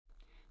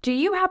Do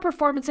you have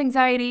performance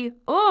anxiety?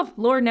 Oh,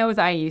 Lord knows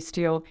I used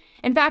to.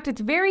 In fact, it's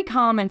very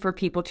common for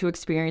people to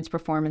experience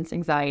performance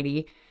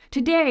anxiety.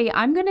 Today,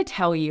 I'm going to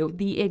tell you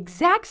the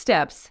exact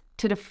steps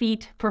to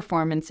defeat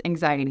performance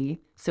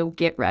anxiety. So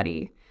get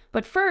ready.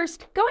 But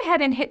first, go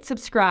ahead and hit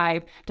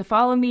subscribe to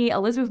follow me,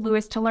 Elizabeth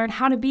Lewis, to learn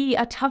how to be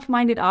a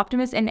tough-minded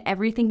optimist in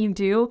everything you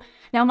do.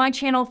 Now, my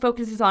channel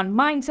focuses on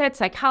mindset,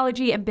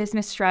 psychology, and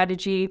business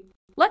strategy.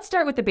 Let's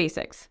start with the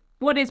basics.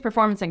 What is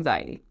performance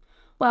anxiety?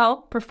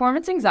 Well,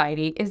 performance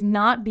anxiety is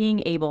not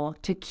being able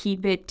to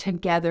keep it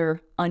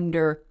together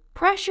under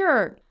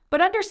pressure.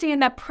 But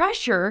understand that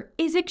pressure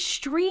is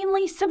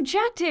extremely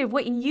subjective.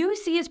 What you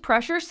see as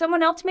pressure,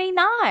 someone else may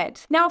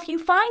not. Now, if you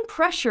find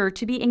pressure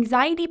to be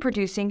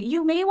anxiety-producing,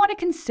 you may want to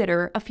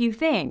consider a few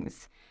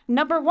things.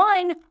 Number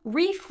one,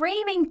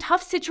 reframing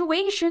tough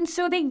situations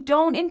so they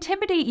don't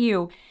intimidate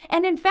you.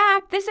 And in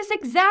fact, this is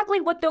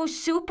exactly what those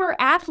super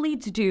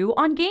athletes do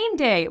on game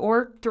day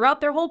or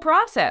throughout their whole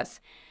process.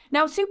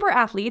 Now, super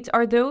athletes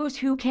are those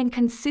who can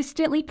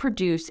consistently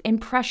produce in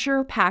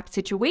pressure-packed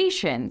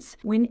situations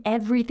when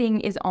everything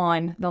is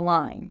on the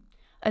line.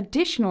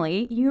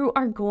 Additionally, you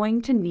are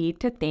going to need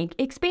to think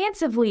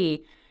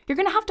expansively. You're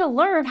going to have to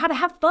learn how to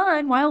have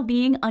fun while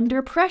being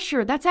under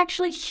pressure. That's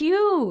actually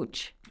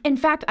huge. In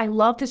fact, I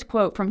love this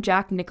quote from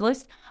Jack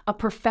Nicklaus, a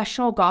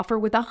professional golfer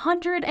with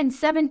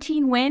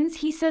 117 wins.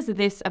 He says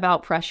this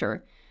about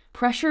pressure.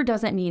 Pressure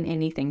doesn't mean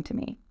anything to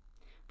me.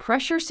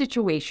 Pressure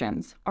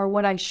situations are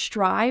what I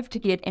strive to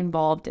get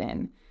involved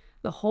in.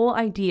 The whole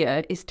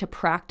idea is to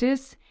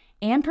practice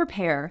and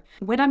prepare.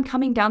 When I'm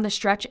coming down the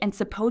stretch and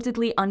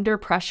supposedly under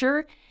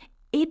pressure,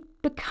 it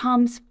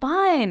becomes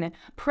fun.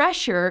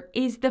 Pressure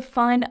is the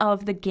fun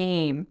of the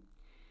game.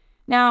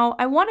 Now,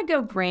 I want to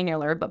go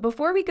granular, but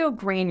before we go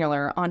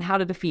granular on how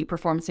to defeat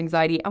performance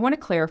anxiety, I want to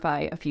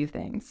clarify a few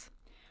things.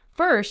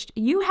 First,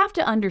 you have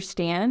to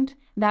understand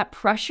that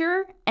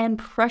pressure and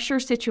pressure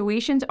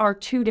situations are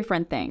two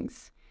different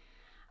things.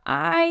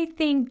 I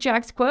think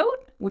Jack's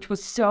quote, which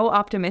was so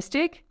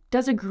optimistic,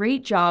 does a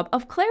great job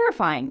of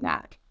clarifying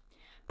that.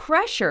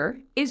 Pressure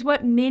is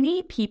what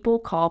many people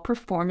call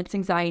performance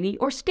anxiety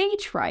or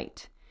stage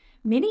fright.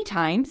 Many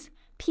times,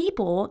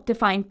 people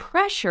define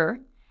pressure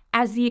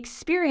as the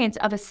experience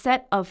of a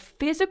set of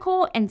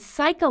physical and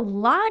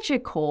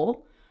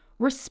psychological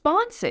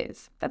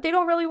responses that they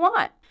don't really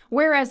want.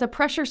 Whereas a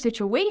pressure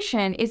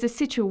situation is a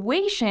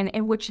situation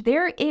in which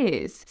there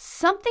is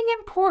something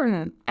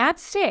important at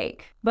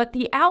stake, but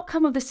the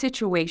outcome of the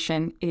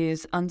situation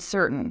is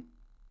uncertain.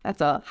 That's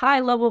a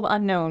high level of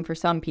unknown for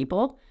some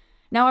people.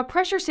 Now, a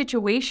pressure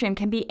situation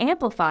can be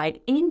amplified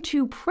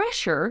into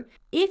pressure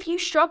if you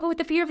struggle with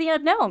the fear of the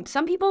unknown.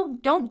 Some people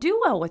don't do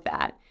well with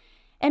that.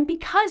 And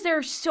because there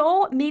are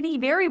so many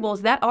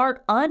variables that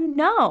are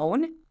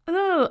unknown,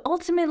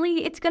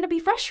 ultimately it's going to be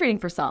frustrating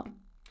for some.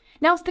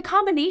 Now, it's the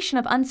combination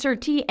of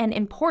uncertainty and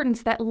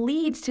importance that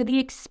leads to the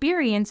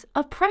experience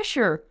of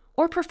pressure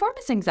or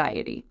performance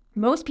anxiety.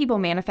 Most people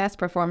manifest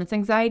performance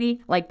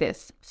anxiety like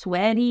this: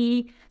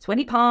 sweaty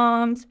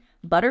palms,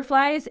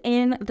 butterflies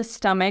in the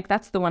stomach,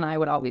 that's the one I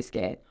would always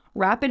get,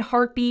 rapid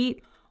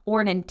heartbeat, or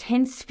an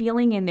intense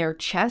feeling in their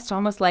chest,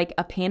 almost like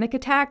a panic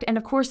attack. And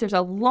of course, there's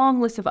a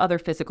long list of other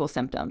physical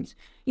symptoms.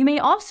 You may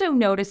also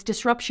notice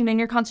disruption in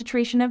your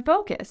concentration and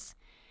focus.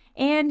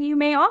 And you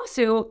may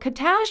also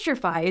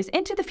catastrophize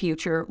into the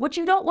future, which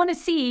you don't want to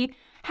see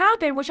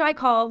happen, which I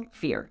call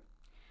fear.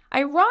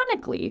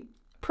 Ironically,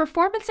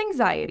 performance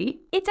anxiety,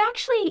 it's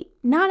actually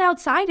not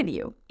outside of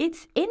you,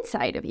 it's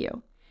inside of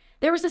you.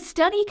 There was a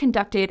study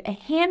conducted a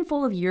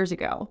handful of years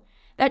ago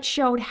that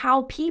showed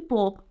how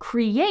people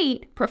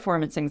create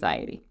performance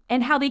anxiety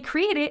and how they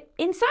create it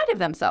inside of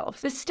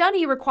themselves. The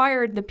study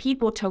required the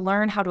people to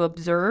learn how to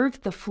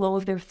observe the flow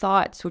of their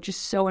thoughts, which is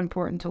so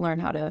important to learn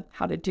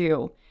how to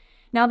do.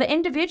 Now, the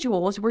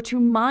individuals were to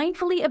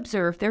mindfully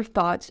observe their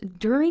thoughts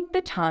during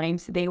the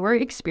times they were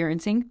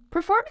experiencing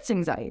performance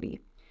anxiety.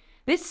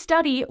 This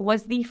study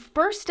was the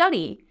first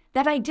study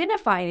that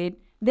identified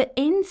the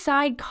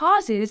inside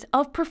causes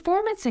of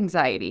performance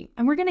anxiety,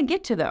 and we're going to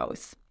get to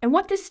those. And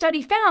what this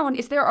study found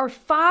is there are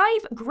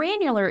 5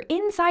 granular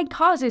inside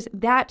causes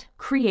that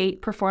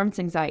create performance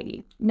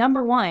anxiety.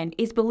 Number 1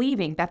 is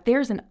believing that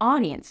there's an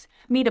audience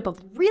made up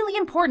of really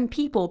important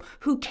people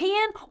who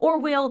can or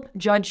will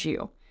judge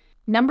you.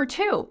 Number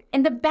 2,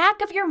 in the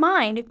back of your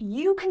mind,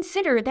 you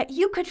consider that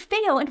you could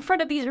fail in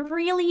front of these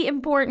really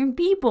important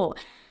people.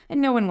 And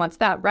no one wants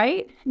that,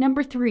 right?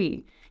 Number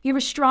 3, you have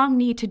a strong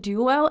need to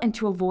do well and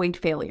to avoid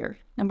failure.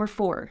 Number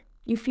 4,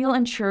 you feel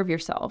unsure of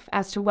yourself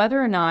as to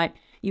whether or not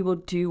you will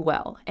do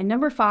well. And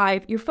number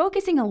 5, you're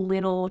focusing a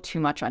little too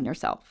much on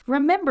yourself.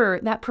 Remember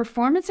that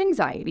performance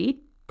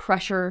anxiety,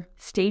 pressure,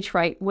 stage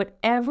fright,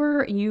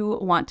 whatever you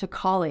want to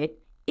call it,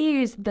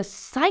 is the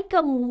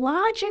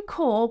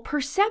psychological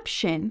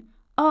perception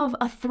of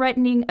a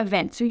threatening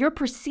event. So you're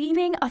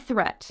perceiving a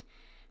threat.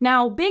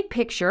 Now, big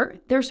picture,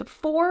 there's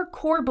 4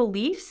 core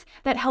beliefs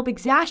that help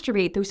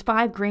exacerbate those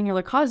 5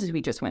 granular causes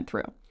we just went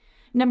through.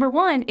 Number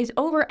one is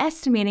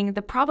overestimating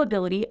the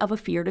probability of a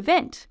feared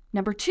event.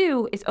 Number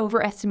two is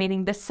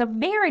overestimating the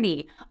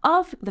severity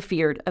of the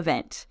feared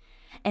event.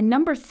 And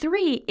number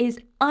three is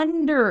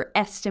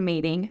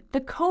underestimating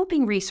the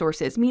coping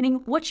resources,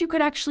 meaning what you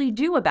could actually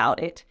do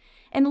about it.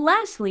 And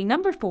lastly,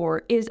 number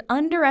four is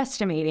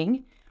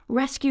underestimating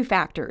rescue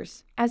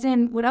factors, as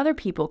in what other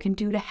people can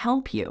do to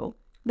help you.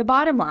 The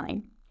bottom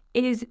line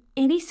is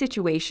any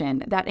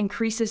situation that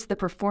increases the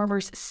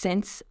performer's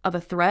sense of a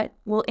threat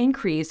will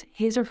increase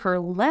his or her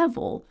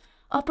level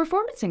of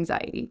performance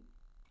anxiety.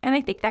 And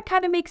I think that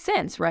kind of makes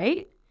sense,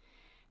 right?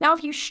 Now,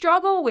 if you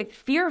struggle with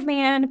fear of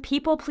man,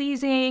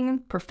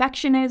 people-pleasing,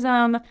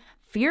 perfectionism,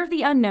 fear of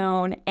the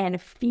unknown,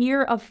 and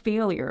fear of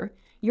failure,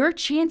 your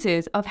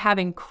chances of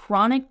having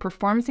chronic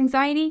performance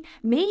anxiety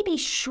may be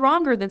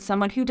stronger than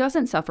someone who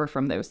doesn't suffer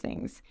from those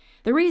things.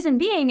 The reason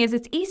being is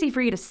it's easy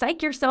for you to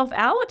psych yourself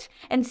out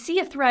and see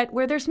a threat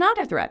where there's not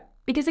a threat,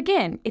 because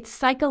again, it's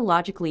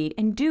psychologically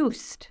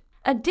induced.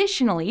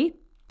 Additionally,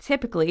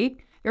 typically,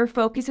 your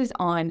focus is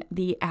on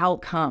the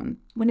outcome,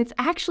 when it's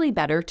actually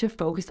better to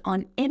focus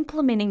on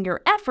implementing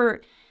your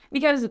effort,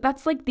 because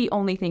that's like the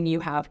only thing you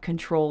have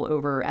control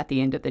over at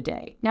the end of the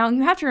day. Now,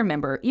 you have to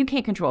remember, you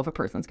can't control if a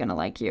person's going to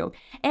like you,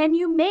 and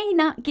you may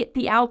not get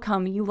the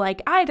outcome you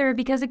like either,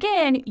 because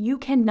again, you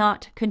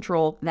cannot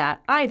control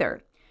that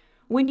either.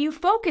 When you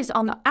focus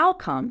on the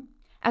outcome,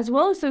 as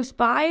well as those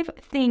five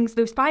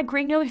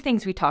granular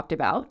things we talked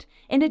about,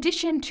 in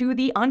addition to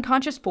the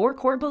unconscious 4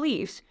 core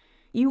beliefs,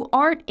 you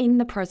aren't in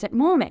the present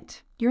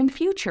moment. You're in the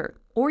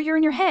future, or you're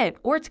in your head,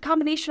 or it's a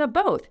combination of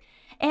both.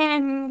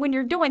 And when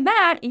you're doing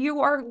that, you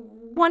are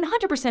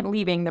 100%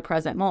 leaving the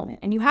present moment.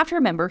 And you have to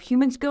remember,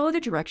 humans go the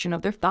direction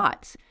of their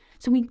thoughts.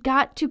 So we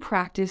got to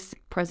practice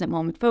present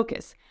moment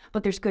focus.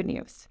 But there's good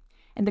news.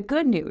 And the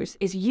good news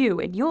is you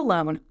and you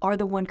alone are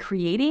the one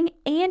creating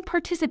and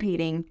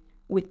participating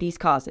with these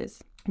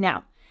causes.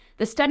 Now,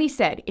 the study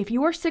said if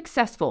you are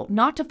successful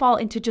not to fall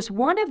into just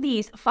one of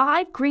these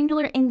 5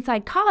 granular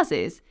inside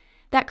causes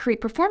that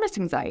create performance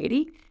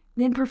anxiety,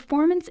 then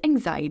performance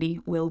anxiety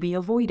will be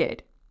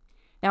avoided.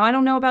 Now, I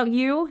don't know about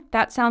you,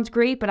 that sounds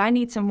great, but I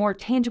need some more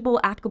tangible,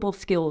 applicable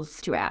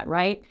skills to add,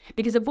 right?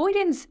 Because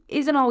avoidance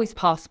isn't always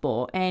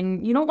possible,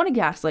 and you don't want to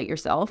gaslight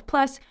yourself.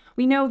 Plus,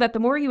 we know that the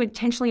more you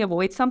intentionally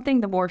avoid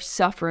something, the more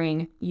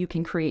suffering you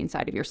can create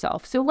inside of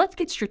yourself. So let's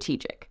get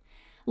strategic.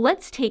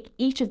 Let's take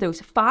each of those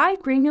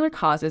 5 granular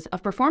causes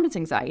of performance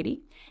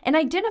anxiety and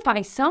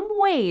identify some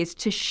ways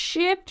to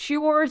shift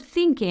your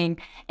thinking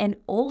and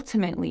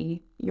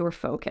ultimately your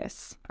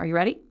focus. Are you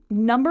ready?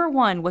 Number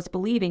 1 was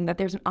believing that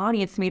there's an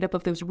audience made up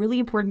of those really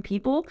important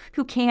people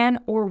who can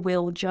or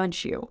will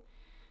judge you.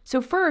 So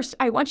first,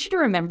 I want you to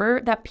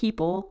remember that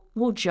people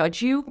will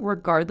judge you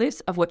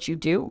regardless of what you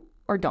do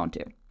or don't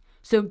do.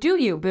 So do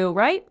you, boo,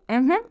 right?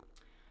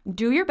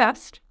 Do your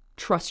best.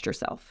 Trust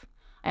yourself.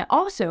 I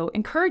also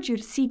encourage you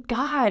to see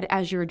God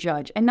as your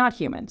judge and not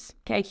humans.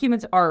 Okay,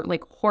 humans are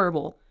like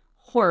horrible,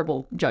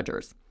 horrible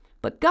judgers.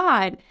 But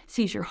God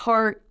sees your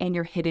heart and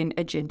your hidden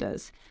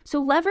agendas.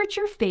 So leverage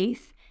your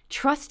faith,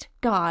 trust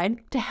God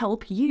to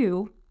help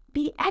you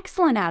be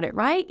excellent at it,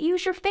 right?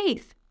 Use your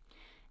faith.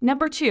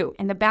 Number 2,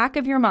 in the back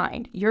of your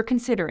mind, you're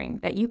considering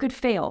that you could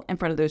fail in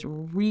front of those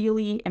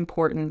really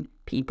important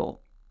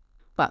people.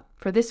 Well,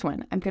 for this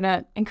one, I'm going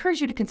to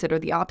encourage you to consider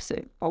the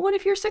opposite. Well, what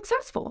if you're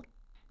successful?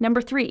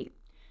 Number 3,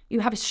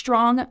 you have a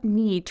strong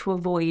need to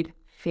avoid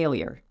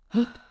failure.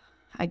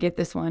 I get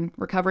this one.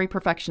 Recovering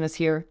perfectionist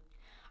here.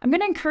 I'm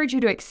going to encourage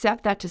you to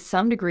accept that to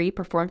some degree,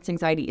 performance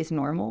anxiety is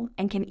normal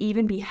and can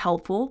even be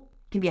helpful,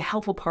 can be a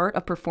helpful part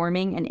of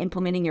performing and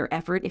implementing your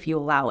effort if you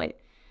allow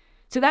it.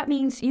 So that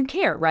means you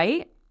care,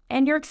 right?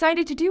 And you're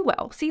excited to do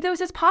well. See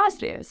those as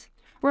positives.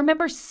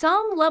 Remember,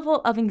 some level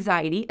of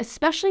anxiety,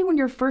 especially when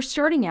you're first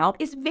starting out,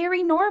 is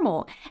very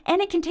normal.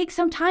 And it can take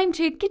some time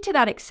to get to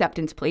that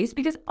acceptance place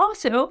because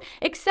also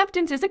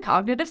acceptance is a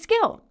cognitive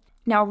skill.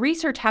 Now,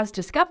 research has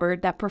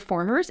discovered that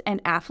performers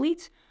and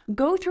athletes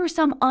go through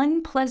some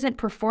unpleasant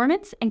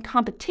performance and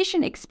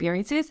competition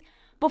experiences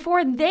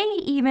before they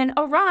even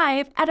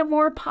arrive at a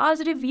more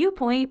positive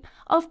viewpoint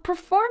of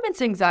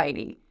performance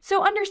anxiety.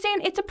 So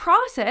understand it's a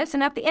process,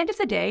 and at the end of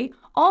the day,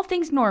 all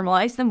things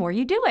normalize the more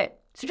you do it.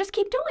 So just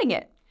keep doing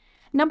it.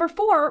 Number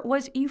 4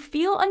 was you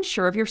feel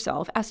unsure of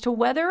yourself as to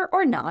whether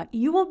or not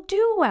you will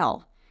do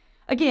well.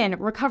 Again,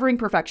 recovering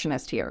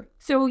perfectionist here.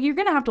 So you're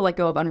going to have to let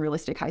go of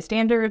unrealistic high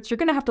standards. You're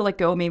going to have to let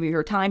go maybe of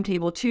your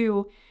timetable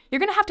too. You're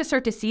going to have to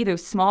start to see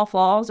those small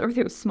flaws or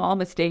those small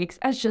mistakes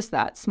as just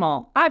that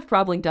small. I've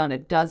probably done a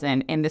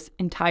dozen in this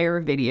entire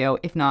video,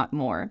 if not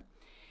more.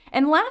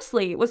 And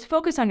lastly was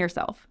focus on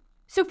yourself.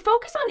 So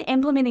focus on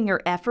implementing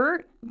your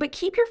effort, but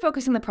keep your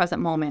focus in the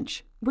present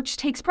moment, which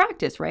takes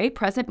practice, right?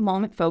 Present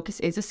moment focus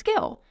is a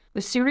skill.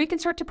 The sooner you can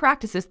start to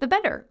practice this, the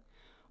better.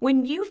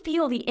 When you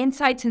feel the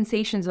inside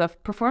sensations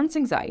of performance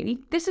anxiety,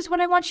 this is what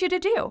I want you to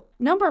do.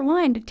 Number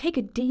 1, take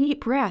a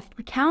deep breath.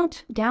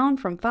 Count down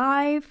from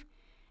 5,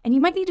 and you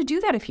might need to do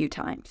that a few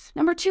times.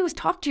 Number 2 is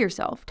talk to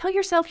yourself. Tell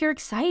yourself you're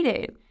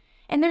excited,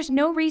 and there's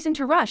no reason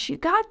to rush. You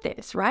got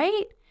this,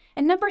 right?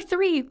 And number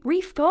 3,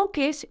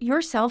 refocus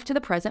yourself to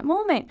the present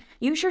moment.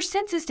 Use your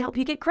senses to help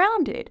you get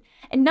grounded.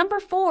 And number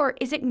 4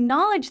 is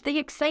acknowledge the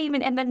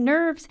excitement and the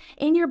nerves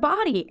in your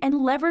body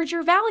and leverage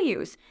your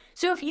values.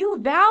 So if you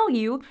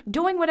value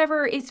doing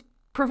whatever is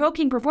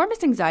provoking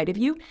performance anxiety of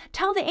you,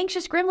 tell the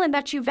anxious gremlin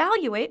that you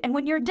value it, and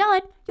when you're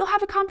done, you'll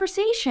have a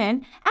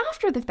conversation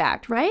after the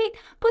fact, right?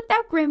 Put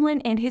that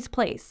gremlin in his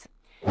place.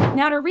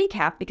 Now to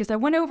recap, because I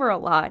went over a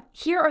lot,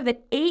 here are the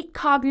 8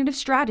 cognitive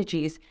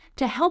strategies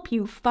to help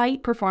you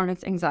fight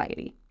performance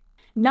anxiety.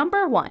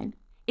 Number 1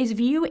 is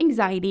view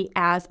anxiety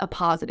as a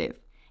positive.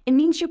 It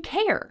means you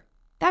care.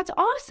 That's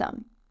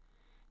awesome.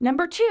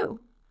 Number 2,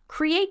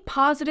 create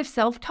positive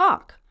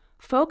self-talk.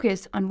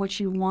 Focus on what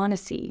you want to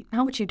see,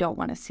 not what you don't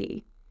want to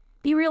see.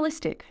 Be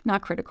realistic,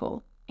 not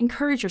critical.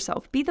 Encourage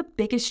yourself. Be the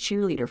biggest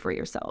cheerleader for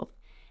yourself.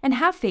 And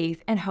have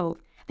faith and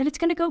hope that it's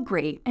going to go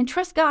great, and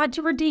trust God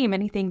to redeem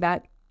anything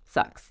that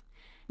sucks.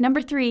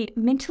 Number 3,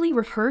 mentally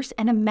rehearse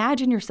and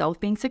imagine yourself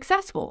being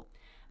successful.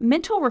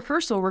 Mental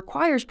rehearsal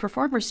requires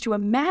performers to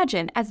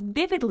imagine as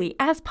vividly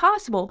as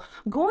possible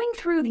going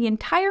through the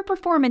entire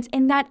performance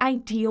in that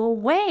ideal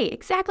way,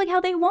 exactly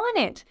how they want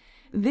it.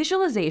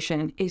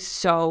 Visualization is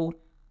so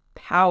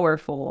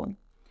powerful.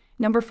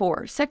 Number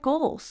 4, set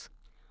goals.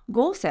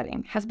 Goal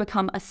setting has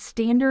become a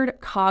standard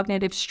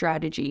cognitive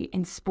strategy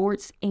in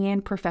sports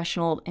and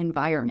professional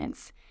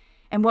environments.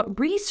 And what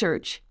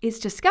research is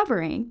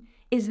discovering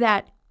is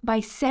that by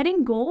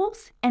setting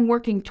goals and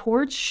working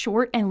towards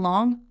short and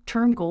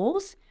long-term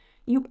goals,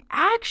 you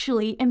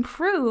actually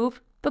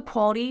improve the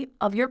quality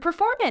of your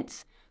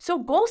performance. So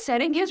goal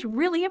setting is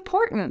really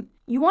important.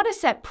 You want to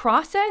set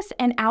process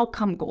and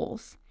outcome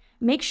goals.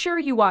 Make sure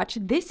you watch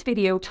this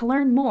video to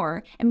learn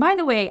more. And by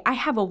the way, I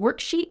have a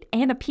worksheet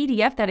and a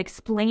PDF that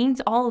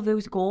explains all of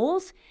those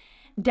goals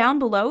down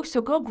below,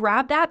 so go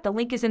grab that. The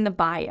link is in the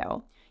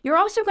bio. You're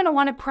also going to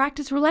want to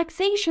practice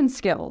relaxation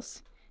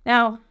skills.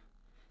 Now,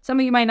 some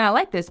of you might not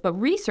like this, but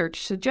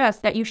research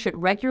suggests that you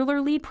should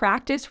regularly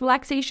practice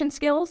relaxation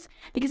skills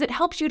because it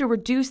helps you to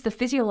reduce the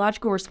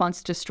physiological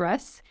response to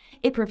stress.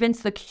 It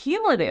prevents the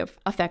cumulative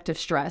effect of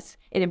stress.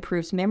 It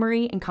improves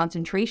memory and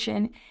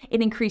concentration.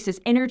 It increases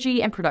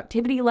energy and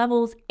productivity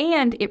levels,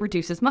 and it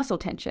reduces muscle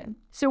tension.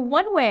 So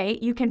one way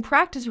you can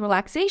practice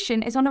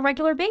relaxation is on a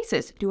regular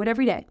basis. Do it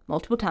every day,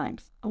 multiple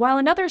times. While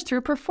another is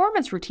through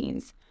performance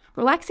routines.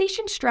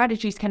 Relaxation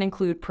strategies can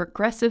include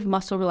progressive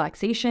muscle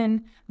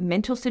relaxation,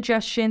 mental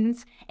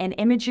suggestions, and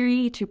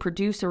imagery to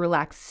produce a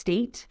relaxed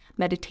state,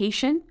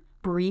 meditation,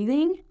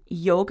 breathing,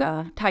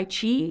 yoga, tai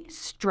chi,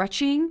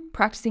 stretching,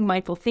 practicing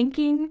mindful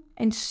thinking,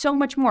 and so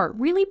much more.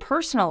 Really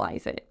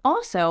personalize it.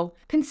 Also,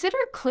 consider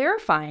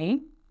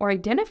clarifying or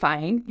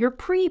identifying your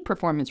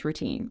pre-performance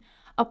routine.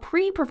 A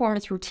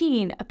pre-performance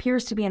routine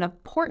appears to be an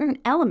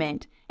important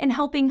element in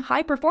helping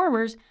high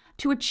performers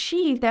to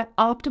achieve that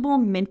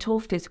optimal mental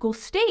physical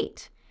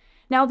state.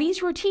 Now,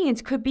 these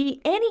routines could be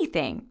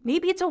anything.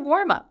 Maybe it's a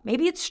warm-up,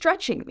 maybe it's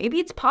stretching, maybe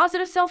it's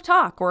positive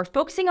self-talk, or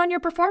focusing on your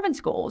performance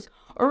goals,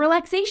 or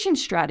relaxation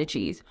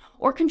strategies,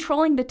 or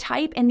controlling the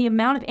type and the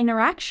amount of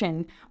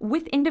interaction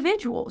with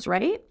individuals,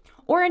 right?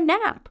 Or a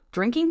nap,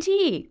 drinking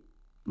tea,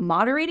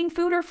 moderating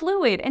food or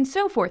fluid, and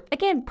so forth.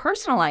 Again,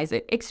 personalize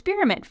it,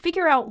 experiment,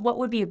 figure out what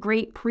would be a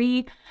great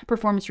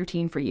pre-performance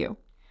routine for you.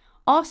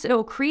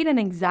 Also, create an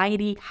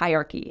anxiety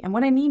hierarchy. And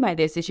what I mean by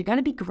this is you got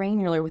to be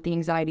granular with the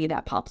anxiety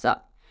that pops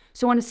up.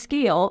 So on a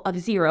scale of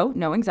 0,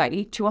 no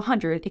anxiety, to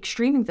 100,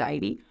 extreme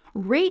anxiety,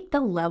 rate the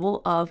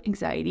level of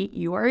anxiety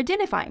you are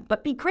identifying,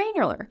 but be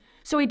granular.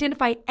 So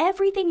identify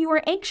everything you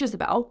are anxious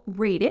about,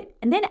 rate it,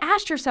 and then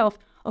ask yourself,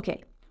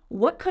 okay,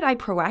 what could I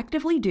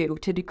proactively do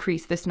to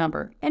decrease this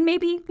number? And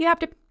maybe you have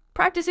to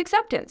practice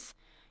acceptance.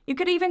 You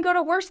could even go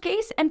to worst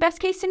case and best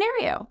case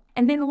scenario.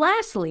 And then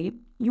lastly,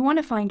 you want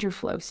to find your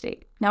flow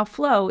state. Now,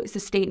 flow is the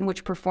state in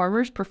which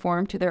performers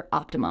perform to their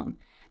optimum,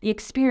 the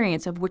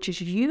experience of which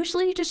is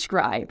usually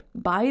described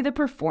by the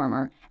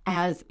performer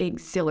as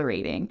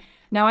exhilarating.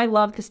 Now, I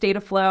love the state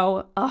of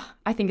flow.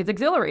 I think it's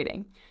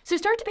exhilarating. So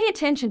start to pay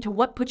attention to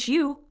what puts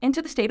you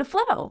into the state of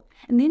flow,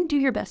 and then do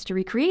your best to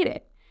recreate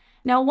it.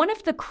 Now, one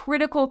of the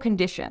critical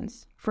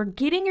conditions for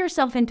getting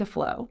yourself into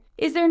flow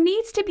is there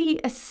needs to be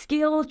a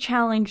skill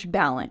challenge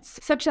balance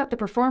such that the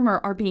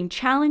performer are being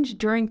challenged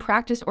during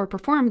practice or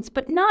performance,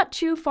 but not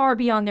too far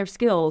beyond their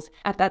skills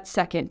at that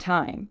second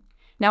time.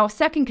 Now, a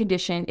second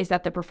condition is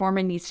that the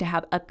performer needs to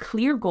have a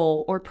clear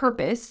goal or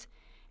purpose.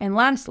 And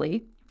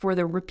lastly, for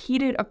the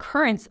repeated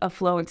occurrence of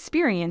flow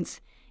experience,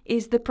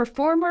 is the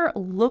performer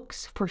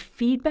looks for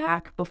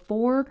feedback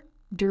before,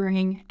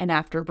 during, and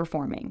after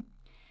performing.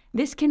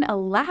 This can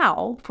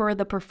allow for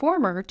the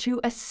performer to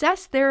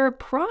assess their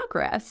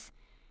progress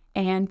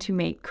and to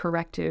make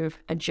corrective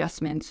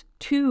adjustments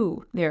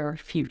to their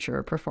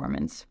future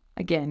performance.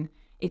 Again,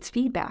 it's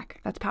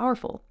feedback. That's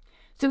powerful.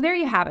 So there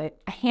you have it,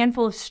 a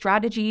handful of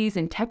strategies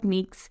and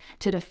techniques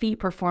to defeat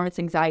performance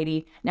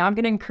anxiety. Now I'm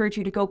going to encourage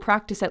you to go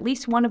practice at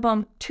least one of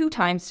them 2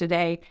 times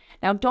today.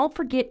 Now don't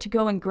forget to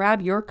go and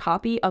grab your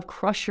copy of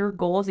Crush Your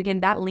Goals.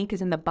 Again, that link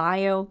is in the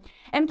bio.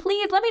 And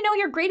please let me know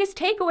your greatest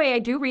takeaway. I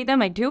do read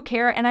them, I do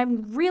care, and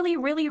I'm really,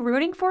 really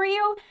rooting for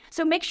you.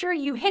 So make sure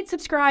you hit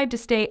subscribe to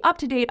stay up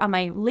to date on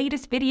my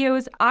latest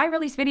videos. I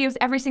release videos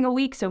every single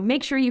week, so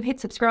make sure you hit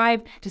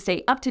subscribe to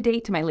stay up to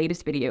date to my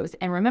latest videos.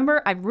 And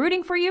remember, I'm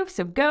rooting for you,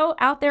 so go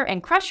out there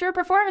and crush your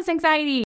performance anxiety.